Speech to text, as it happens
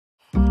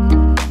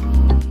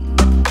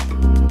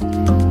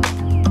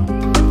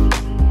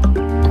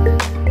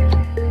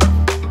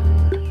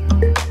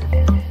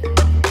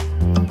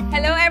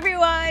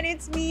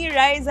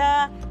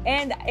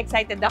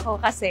excited ako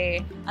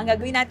kasi ang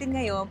gagawin natin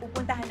ngayon,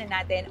 pupuntahan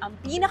na natin ang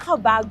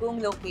pinakabagong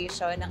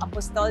location ng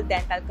Apostol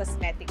Dental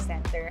Cosmetic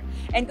Center.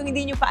 And kung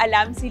hindi nyo pa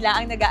alam, sila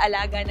ang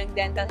nag-aalaga ng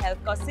dental health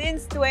ko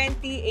since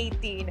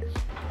 2018.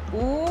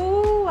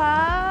 Ooh,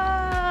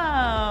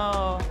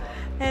 wow!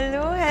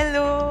 Hello,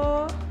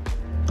 hello!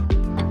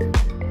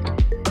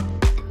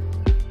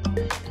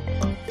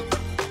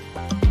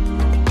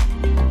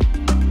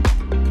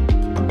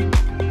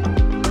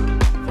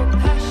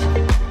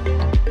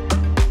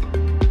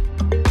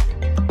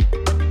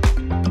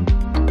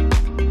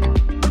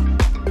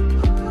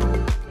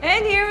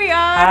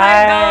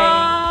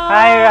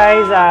 Hi,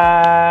 Raiza!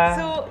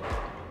 So,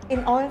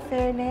 in all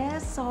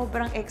fairness,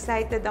 sobrang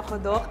excited ako,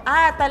 Doc.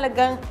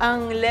 Talagang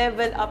ang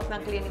level up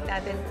ng clinic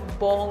natin,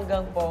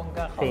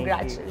 bonggang-bongga.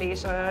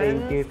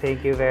 Congratulations!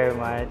 Thank you very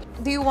much.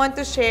 Do you want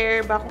to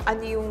share ba kung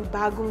ano yung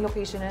bagong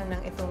location na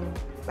ng itong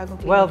bagong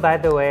clinic? Well, by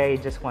the way,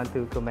 I just want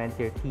to comment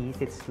your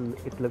teeth. It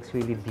looks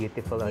really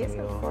beautiful on you.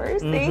 Yes, of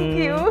course. Thank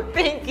you.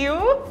 Thank you.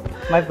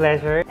 My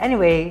pleasure.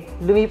 Anyway,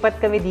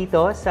 lumipat kami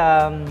dito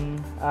sa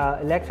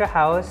Electra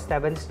House,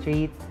 Esteban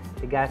St,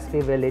 Legaspi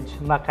Village,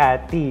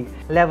 Makati.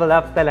 Level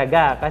up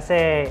talaga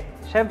kasi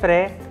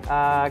syempre,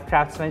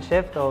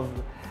 craftsmanship of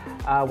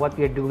what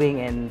we're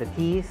doing in the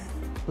teeth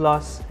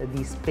plus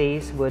the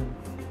space would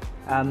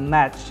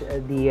match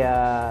the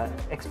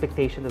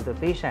expectation of the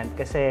patient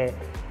kasi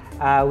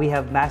we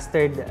have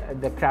mastered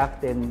the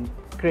craft in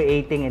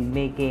creating and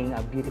making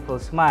a beautiful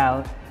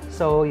smile.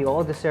 So you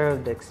all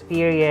deserve the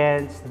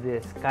experience,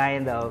 this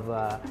kind of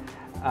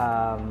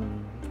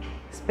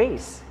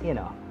space, you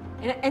know.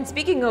 And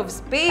speaking of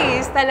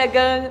space,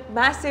 talagang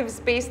massive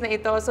space na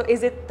ito. So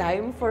is it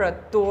time for a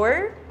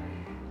tour?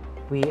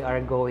 We are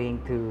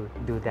going to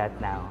do that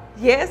now.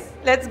 Yes,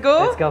 let's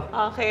go? Let's go.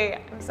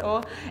 Okay, I'm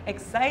so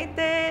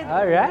excited.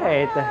 All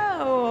right.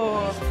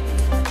 Wow.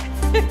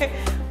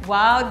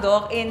 Wow,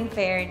 Doc, in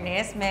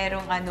fairness,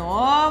 merong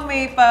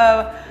may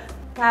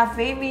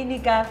cafe,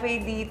 mini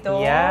cafe dito.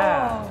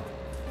 Yeah.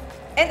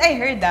 And I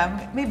heard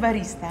may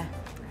barista.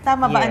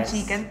 Tama ba ang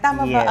chicken?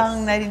 Tama ba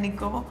ang narinig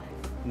ko?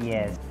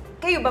 Yes.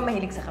 Kayo ba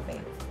mahilig sa kape?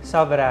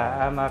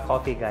 Sobra. I'm a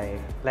coffee guy.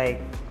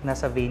 Like,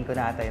 nasa vein ko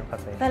na ata yung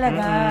kape.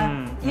 Talaga?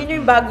 Yun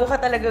yung bago ka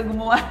talaga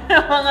gumawa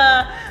ng mga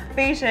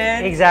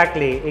patients?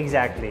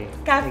 Exactly.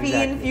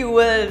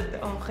 Caffeine-fueled.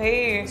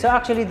 Okay. So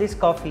actually, this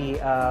coffee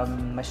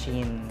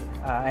machine,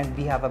 and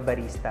we have a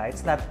barista,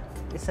 it's not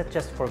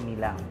just for me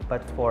lang,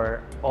 but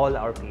for all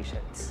our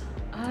patients.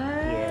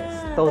 Yes.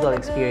 Total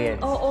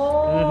experience.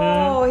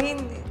 Oo.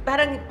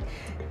 Parang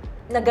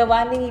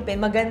nagawa ni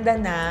Ngipin, maganda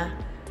na.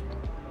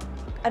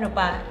 Ano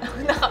pa?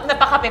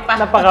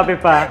 Napakape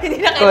pa.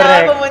 Hindi na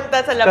kailangan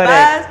pumunta sa labas.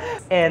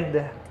 Correct.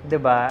 And,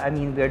 diba, I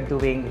mean, we're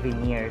doing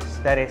veneers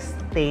that is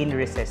stain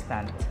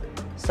resistant.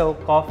 So,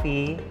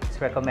 coffee is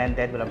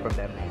recommended, walang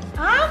problema.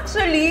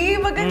 Actually,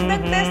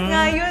 magandang test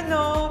nga yun,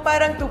 no?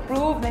 Parang to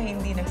prove na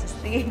hindi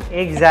nagsistain.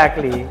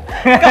 Exactly.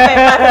 Kape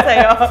para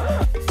sa'yo.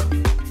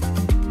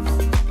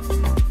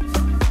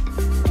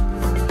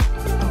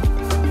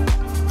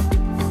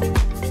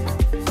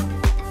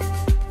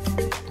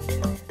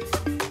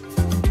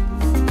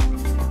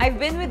 I've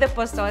been with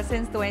Apostol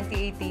since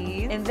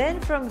 2018. And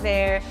then from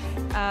there,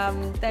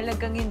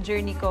 talagang yung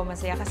journey ko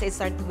masaya kasi it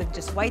started with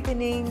just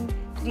whitening,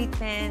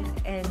 treatment,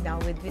 and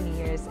now with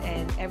veneers.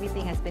 And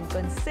everything has been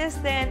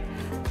consistent,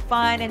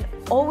 fun, and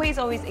always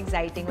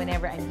exciting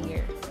whenever I'm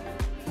here.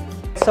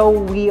 So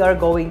we are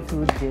going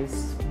to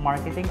this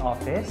marketing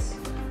office.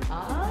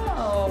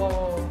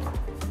 Oh!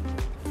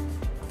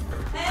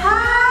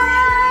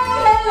 Hi!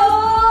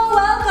 Hello!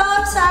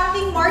 Welcome sa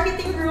aking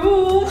marketing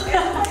room!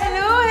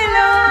 Hello!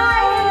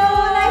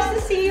 Nice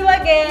to see you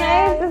again!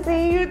 Nice to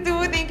see you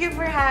too! Thank you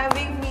for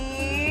having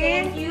me!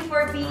 Thank you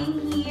for being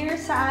here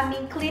sa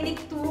aming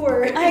clinic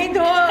tour. I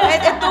know!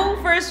 At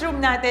itong first room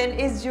natin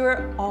is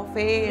your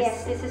office.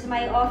 Yes, this is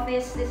my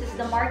office. This is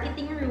the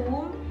marketing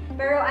room.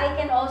 Pero I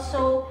can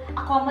also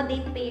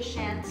accommodate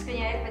patients.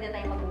 Kunyari, pwede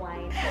tayo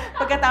mag-wine.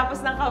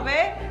 Pagkatapos ng kape,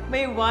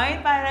 may wine.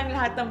 Parang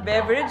lahat ng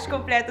beverage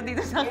kompleto dito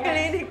sa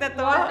clinic na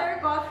to.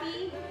 Water,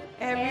 coffee,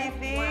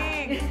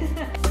 everything.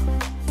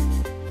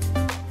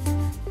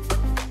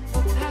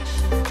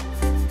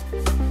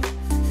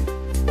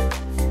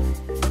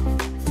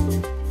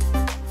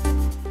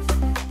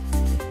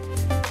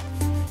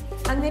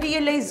 Ang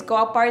na-realize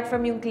ko, apart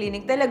from yung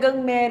clinic,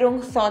 talagang merong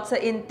thought sa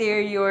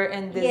interior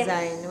and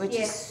design, which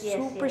is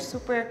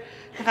super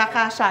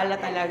nakakasyala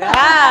talaga.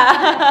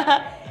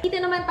 Dito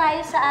naman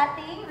tayo sa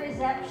ating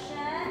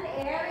reception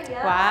area.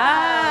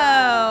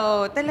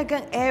 Wow!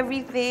 Talagang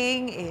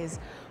everything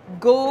is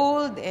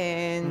gold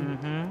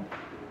and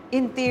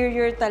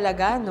interior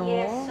talaga, no?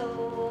 Yes, so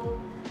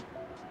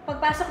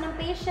pagpasok ng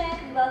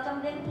patient,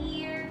 welcome them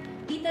here.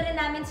 Dito rin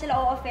namin sila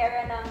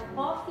o-offera ng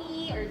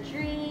coffee or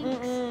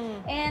drinks.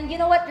 And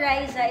you know what,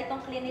 Raiza?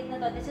 Itong clinic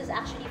na to, this is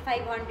actually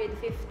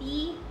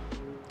 550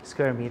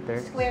 square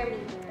meters.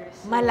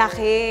 So,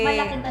 malaki.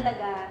 Malaki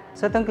talaga.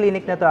 So itong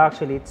clinic na to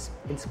actually, it's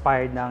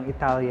inspired ng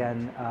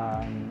Italian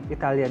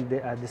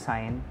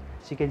design.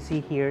 So you can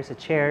see here sa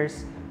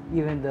chairs,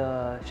 even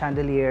the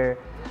chandelier,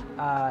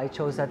 I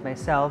chose that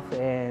myself.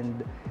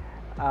 And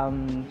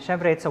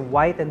syempre, it's a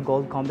white and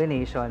gold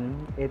combination.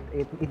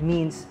 It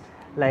means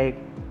like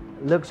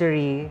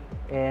luxury,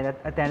 and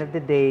at the end of the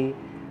day,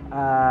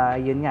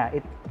 yun nga,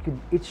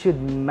 it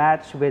should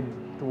match with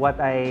what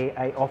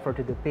I offer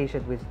to the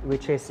patient,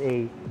 which is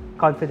a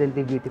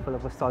confidently beautiful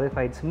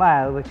apostolified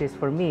smile, which is,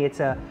 for me, it's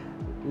a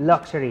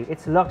luxury.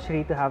 It's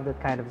luxury to have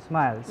that kind of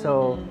smile.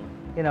 So,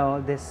 you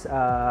know, this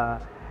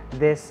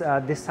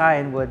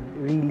design would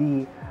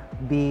really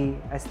be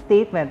a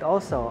statement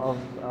also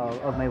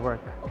of my work.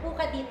 Upo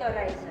ka dito,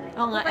 Raiza.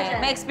 Oo nga eh.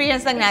 May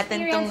experience lang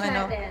natin tong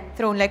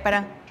throne, like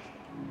parang,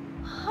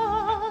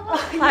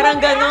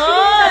 parang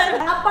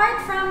ganon.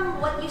 Apart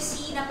from what you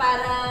see na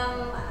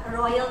parang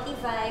royalty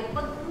vibe,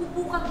 pag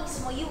upo ka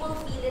mismo, you will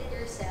feel it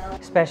yourself.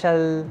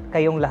 Special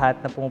kayong lahat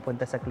na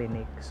pumupunta sa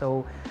clinic.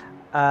 So,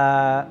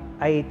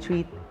 I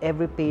treat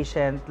every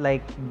patient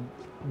like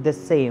the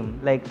same,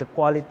 like the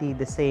quality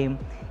the same.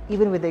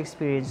 Even with the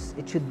experience,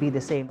 it should be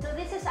the same. So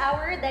this is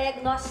our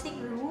diagnostic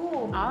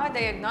room.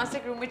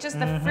 Diagnostic room, which is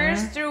the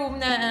first room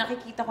na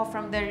nakikita ko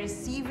from the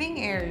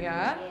receiving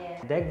area.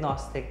 Yeah.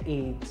 Diagnostic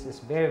aids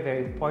is very,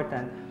 very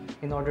important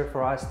in order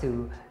for us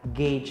to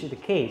gauge the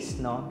case,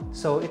 no?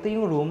 So ito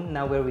yung room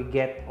na where we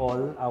get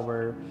all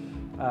our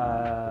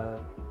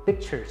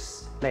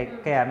pictures.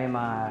 Like, kaya may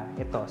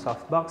mga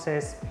soft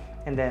boxes,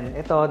 and then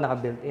ito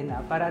naka-built-in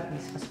na para at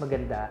least mas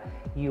maganda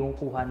yung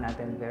kuha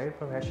natin, very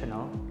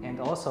professional.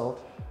 And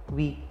also,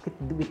 we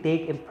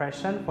take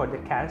impression for the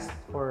cast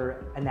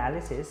for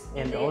analysis,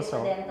 and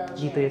also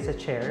dito yung sa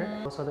chair,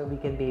 so that we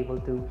can be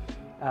able to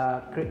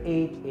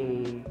create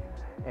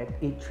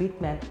a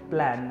treatment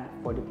plan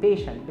for the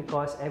patient,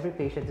 because every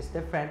patient is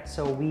different.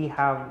 So we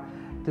have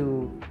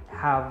to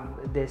have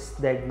this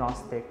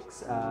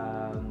diagnostics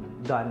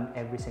done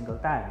every single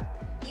time.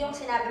 Yung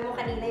sinabi mo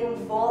kanina, yung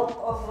vault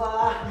of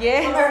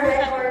Yes. our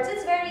records,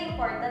 it's very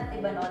important,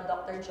 diba no,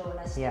 Dr.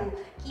 Jonas, Yeah. to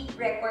keep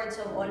records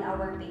of all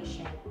our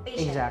patients.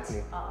 Exactly.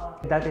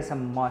 That is a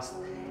must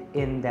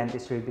in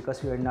dentistry,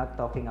 because we are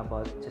not talking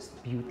about just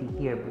beauty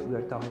here, but we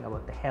are talking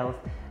about the health,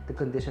 the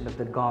condition of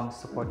the gums,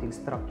 supporting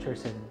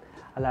structures, and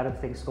a lot of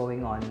things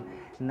going on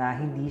na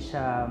hindi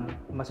siya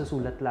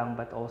masusulat lang,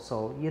 but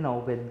also, you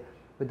know, with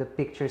the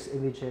pictures,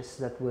 images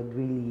that would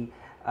really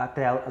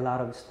tell a lot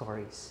of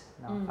stories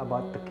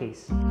about the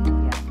case.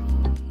 Yeah.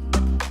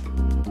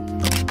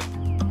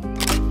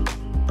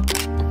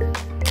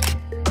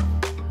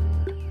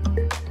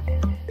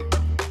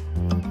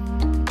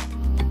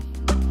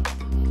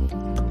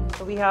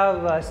 So we have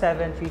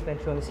 7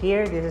 treatment rooms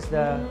here. This is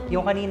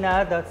yung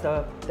kanina, that's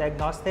the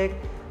diagnostic.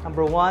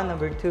 Number 1,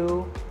 number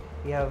 2.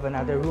 We have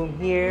another room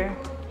here.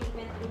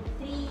 Treatment room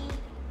 3.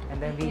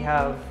 And then we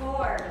have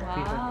 4.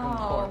 treatment room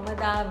 4. Wow,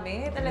 madami.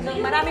 Talagang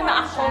marami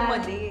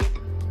ma-accommodate.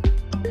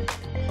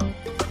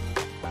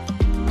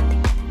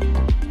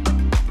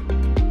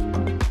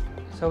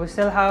 So we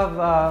still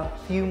have a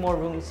few more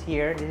rooms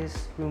here. This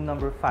is room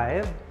number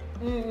 5.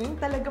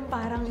 Talagang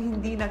parang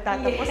hindi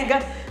nagtatapos.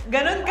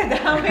 Ganon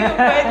kadami yung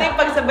pwede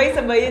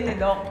pagsabay-sabayin ni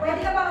Doc.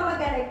 Pwede ka pa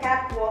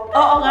mag-catwalk.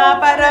 Oo nga,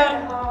 parang...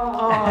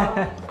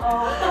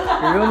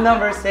 Room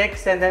number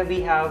 6, and then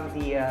we have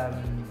the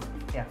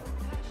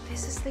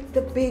This is like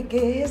the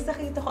biggest.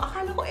 Nakita ko,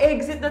 akala ko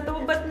exit na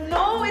to, but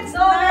no, it's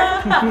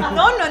not.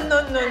 No.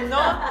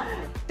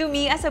 To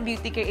me, as a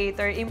beauty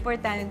creator,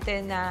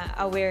 importante na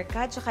aware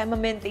ka tsaka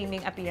ma-maintain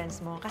yung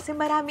appearance mo. Kasi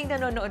maraming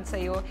nanonood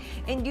sa'yo,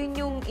 and yun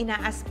yung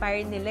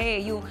ina-aspire nila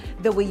eh. Yung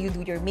the way you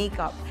do your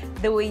makeup,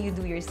 the way you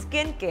do your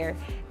skincare.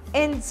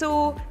 And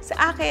so,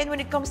 sa akin,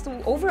 when it comes to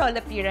overall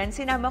appearance,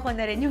 sinama ko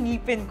na rin yung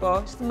ngipin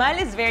ko.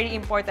 Smile is very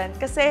important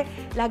kasi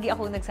lagi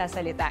akong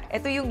nagsasalita.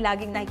 Ito yung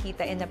laging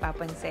nakikita and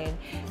napapansin.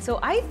 So,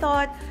 I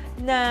thought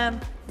na,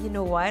 you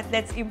know what,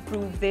 let's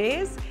improve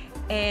this.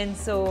 And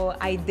so,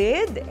 I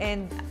did.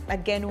 And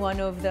again,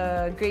 one of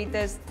the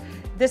greatest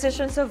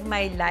decisions of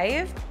my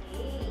life.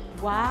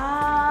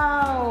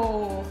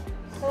 Wow!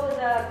 So,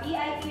 the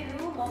VIP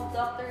room of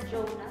Dr.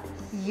 Jonas.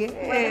 Yes.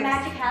 Where the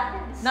magic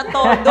happens. Na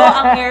todo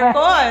ang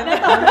aircon.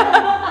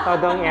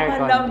 Todong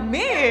aircon.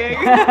 Malamig.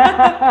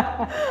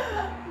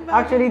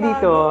 Actually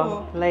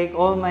dito, like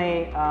all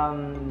my,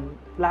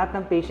 lahat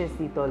ng patients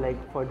dito,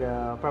 like for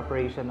the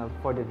preparation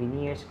for the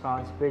veneers,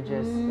 crowns,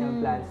 bridges,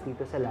 implants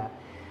dito sila,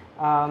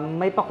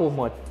 may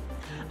pakumot.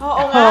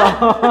 Oo nga.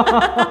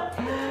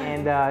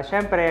 And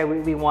syempre,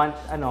 we want,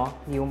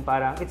 yung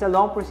parang, it's a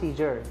long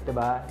procedure,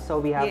 diba? So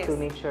we have to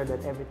make sure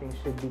that everything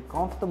should be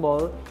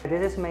comfortable.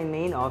 This is my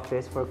main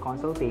office for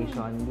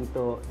consultation.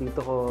 Dito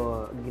ko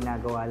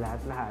ginagawa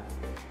lahat-lahat.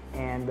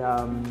 And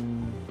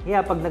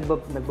yeah, pag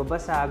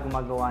nagbabasa,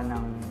 gumagawa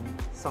ng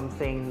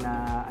something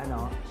na,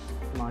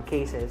 mga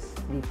cases,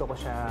 dito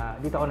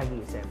ako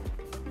nag-iisip.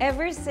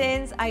 Ever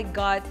since I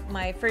got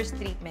my first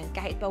treatment,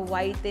 kahit pa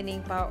whitening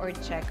pa or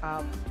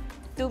check-up,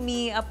 to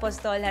me,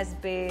 Apostol has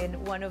been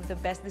one of the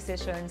best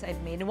decisions I've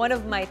made. One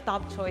of my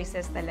top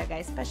choices talaga,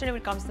 especially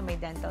when it comes to my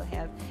dental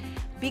health.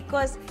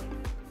 Because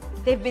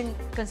they've been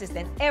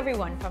consistent.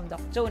 Everyone from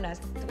Doc Jonas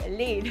to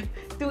Elaine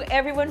to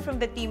everyone from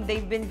the team,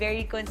 they've been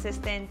very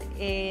consistent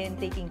in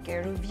taking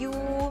care of you,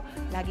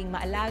 laging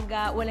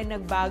maalaga, walang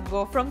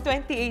nagbago. From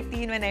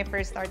 2018 when I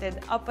first started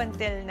up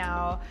until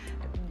now,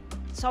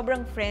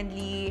 sobrang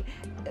friendly,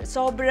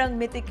 sobrang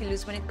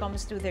meticulous when it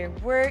comes to their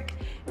work,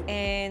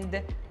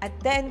 and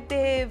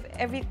attentive,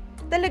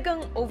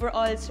 talagang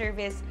overall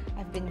service.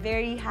 I've been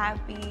very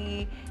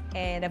happy,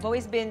 and I've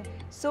always been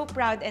so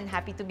proud and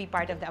happy to be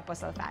part of the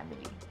Apostol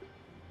family.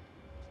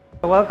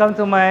 Welcome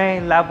to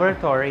my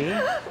laboratory.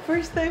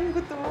 First time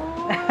ko to.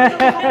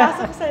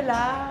 Nakapasok sa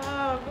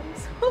lab.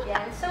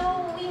 Yan. So,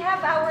 we have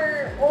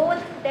our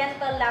own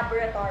dental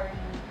laboratory.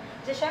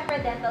 So,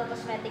 syempre, Dental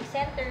Cosmetic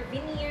Center,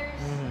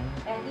 veneers.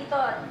 And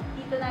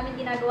dito namin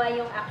ginagawa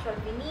yung actual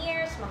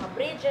veneers, mga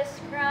bridges,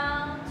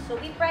 crowns. So,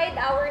 we pride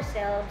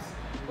ourselves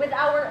with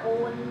our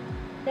own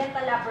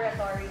dental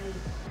laboratory.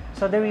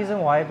 So the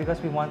reason why,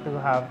 because we want to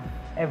have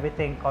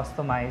everything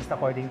customized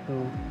according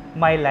to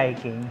my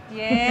liking.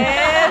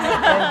 Yes!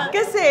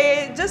 Kasi,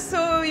 just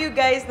so you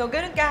guys know,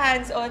 ganun ka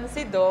hands-on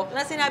si Doc,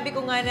 na sinabi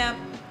ko nga na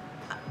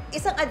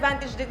isang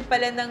advantage din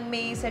pala ng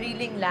may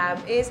sariling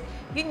lab is,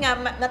 yun nga,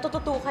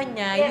 natututukan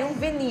niya yung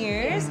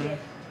veneers,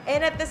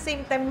 and at the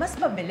same time, mas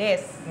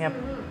mabilis. Yep.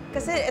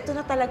 Kasi ito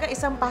na talaga,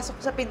 isang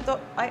pasok sa pinto,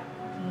 ay,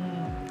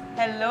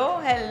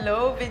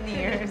 hello,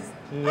 veneers.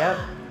 Yep.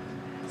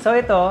 So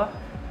ito,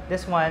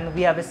 this one,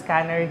 we have a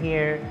scanner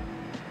here.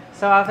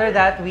 So after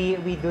that, we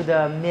do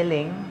the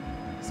milling.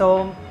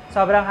 So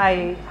sobrang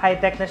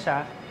high-tech na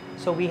siya.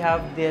 So we have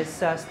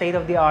this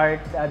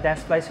state-of-the-art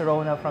Dentsply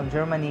Sirona from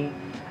Germany.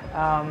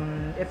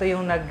 Ito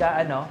yung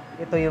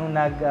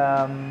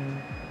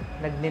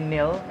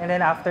nag-mill, and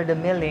then after the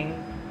milling,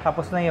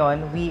 tapos na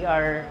yon, we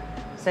are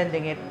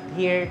sending it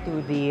here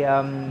to the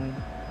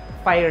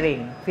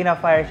firing.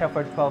 Pina-fire siya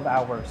for 12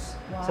 hours.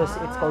 Wow. So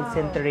it's called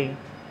sintering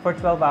for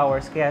 12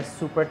 hours, kaya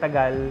super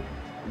tagal.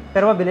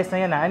 Pero mabilis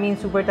na yun. I mean,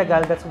 super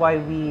tagal. That's why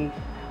we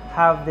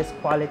have this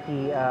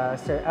quality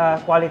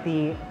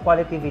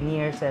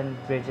veneers and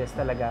bridges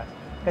talaga.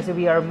 Kasi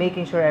we are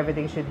making sure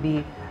everything should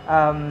be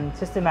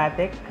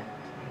systematic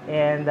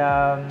and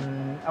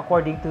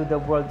according to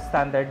the world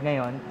standard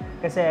ngayon.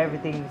 Kasi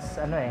everything's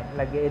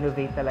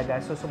nag-innovate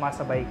talaga. So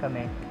sumasabay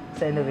kami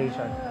sa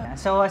innovation.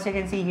 So as you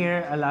can see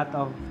here, a lot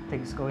of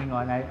things going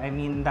on. I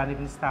mean, dami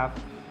ng staff.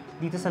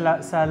 Dito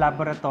sa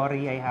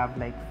laboratory, I have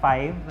like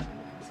 5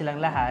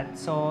 silang lahat.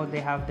 So they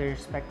have their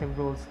respective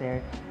roles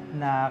there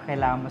na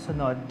kailangan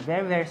masunod.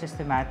 Very, very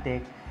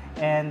systematic.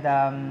 And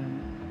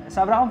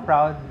sobrang akong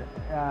proud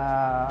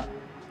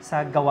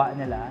sa gawa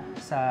nila,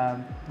 sa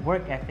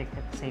work ethic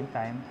at the same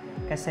time.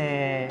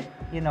 Kasi,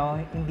 you know,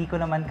 hindi ko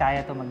naman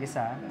kaya to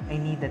mag-isa. I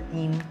need a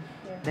team.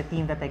 The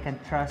team that I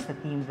can trust, the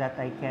team that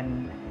I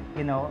can,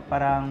 you know,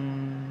 parang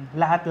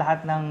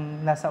lahat-lahat ng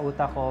nasa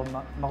utak ko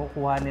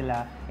makukuha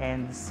nila.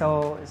 And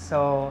so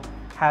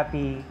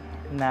happy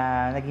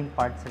na naging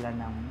part sila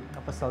ng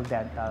Apostol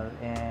Dental.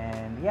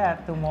 And yeah,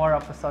 to more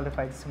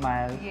Apostolified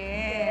smile.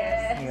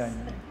 Yes! Yun.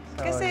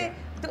 So, kasi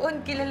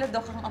doon kilala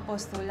Doc ang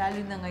Apostol,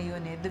 lalo na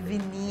ngayon the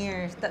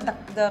veneers,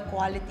 the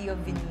quality of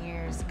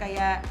veneers.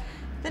 Kaya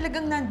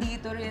talagang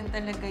nandito rin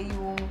talaga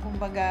yung,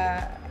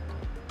 kumbaga,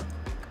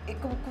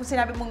 kung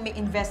sinabi mong may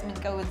investment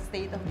ka with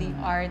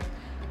state-of-the-art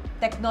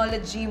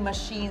technology,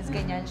 machines,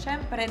 ganyan,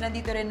 syempre,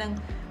 nandito rin ng,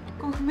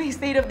 kung may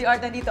state-of-the-art,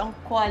 nandito ang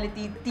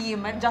quality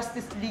team at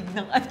Justice League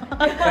ng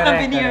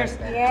veneers.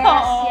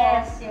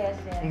 Yes.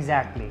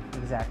 Exactly.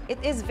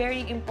 It is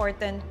very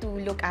important to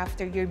look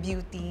after your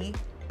beauty,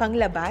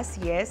 panglabas,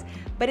 yes,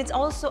 but it's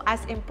also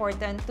as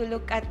important to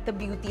look at the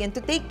beauty and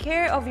to take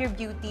care of your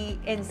beauty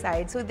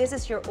inside. So this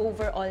is your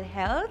overall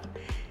health,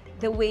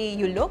 the way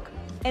you look,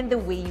 and the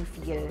way you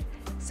feel.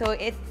 So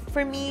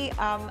for me,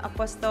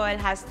 Apostol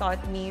has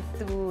taught me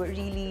to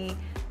really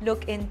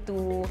look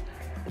into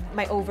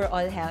my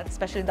overall health,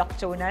 especially Doc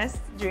Jonas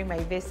during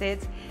my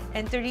visits,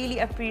 and to really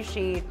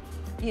appreciate,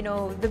 you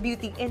know, the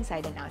beauty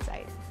inside and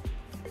outside.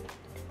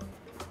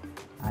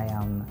 I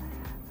am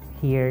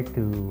here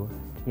to,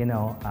 you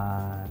know,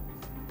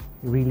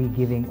 really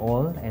giving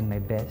all and my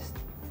best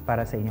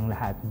para sa inyong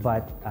lahat.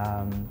 But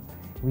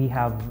we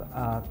have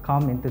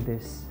come into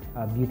this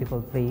beautiful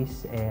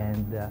place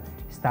and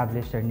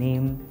established our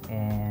name,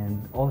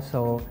 and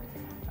also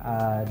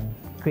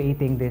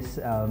creating this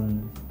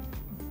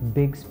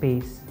big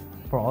space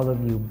for all of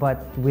you.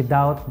 But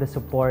without the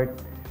support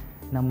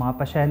ng mga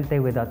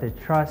pasyente, without their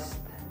trust,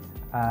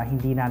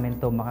 hindi namin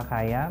to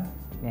makakaya.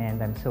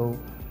 And I'm so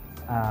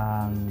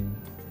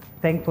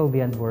thankful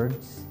beyond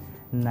words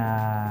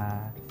na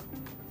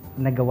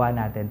nagawa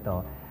natin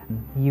to.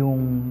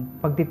 Yung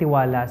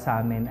pagtitiwala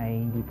sa amin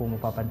ay hindi po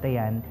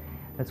mapapantayan.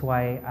 That's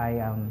why I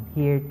am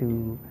here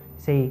to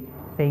say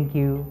thank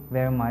you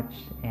very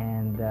much,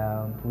 and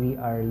we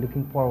are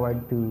looking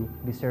forward to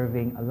be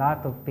serving a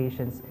lot of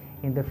patients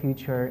in the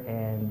future,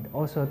 and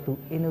also to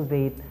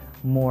innovate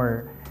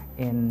more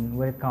in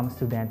when it comes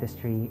to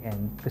dentistry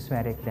and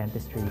cosmetic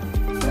dentistry.